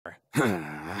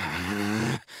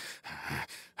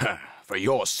For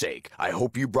your sake, I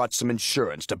hope you brought some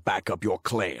insurance to back up your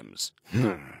claims.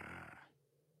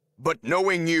 But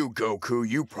knowing you, Goku,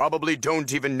 you probably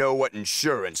don't even know what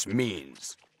insurance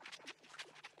means.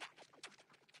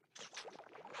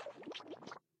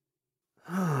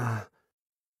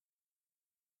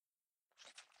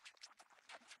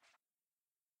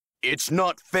 It's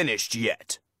not finished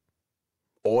yet.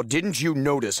 Or didn't you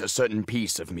notice a certain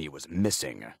piece of me was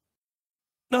missing?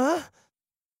 Huh?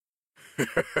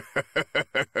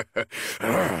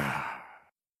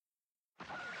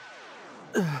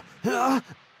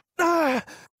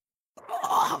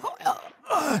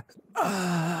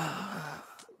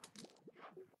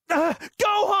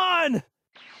 Gohan!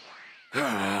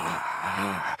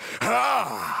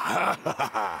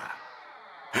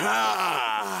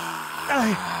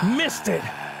 I missed it.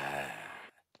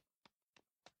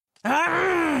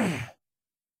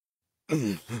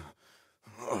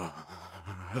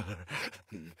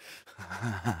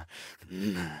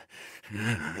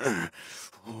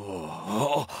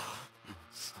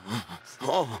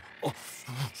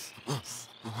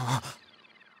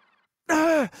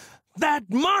 That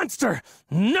monster!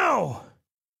 No!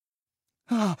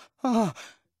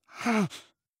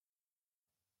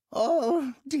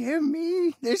 Oh, dear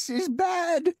me, this is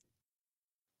bad.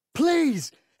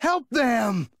 Please, help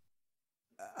them.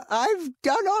 I've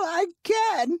done all I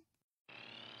can.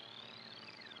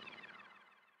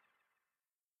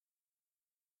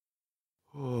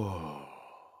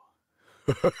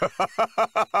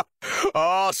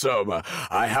 Awesome!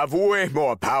 I have way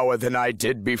more power than I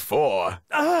did before.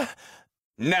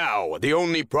 Now, the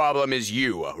only problem is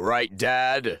you, right,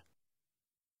 Dad?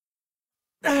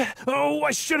 Oh,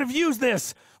 I should have used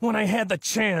this when I had the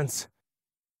chance.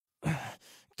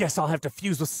 Guess I'll have to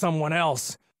fuse with someone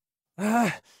else.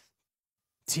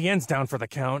 Tien's down for the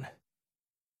count.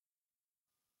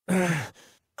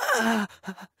 Can't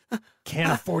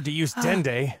afford to use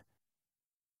Dende.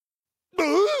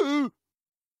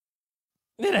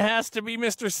 It has to be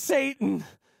Mr. Satan.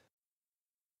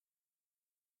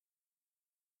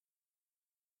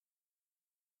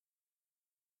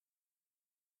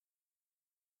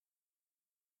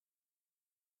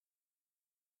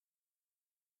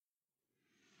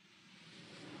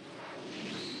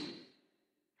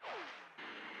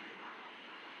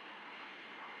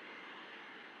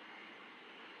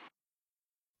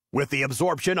 With the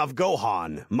absorption of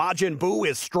Gohan, Majin Buu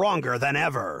is stronger than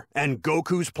ever, and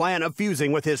Goku's plan of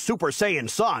fusing with his Super Saiyan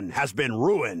son has been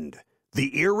ruined.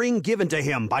 The earring given to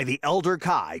him by the Elder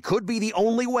Kai could be the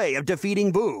only way of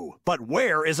defeating Buu, but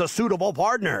where is a suitable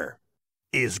partner?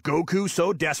 Is Goku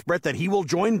so desperate that he will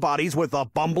join bodies with a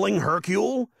bumbling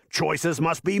Hercule? Choices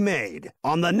must be made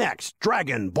on the next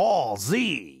Dragon Ball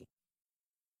Z.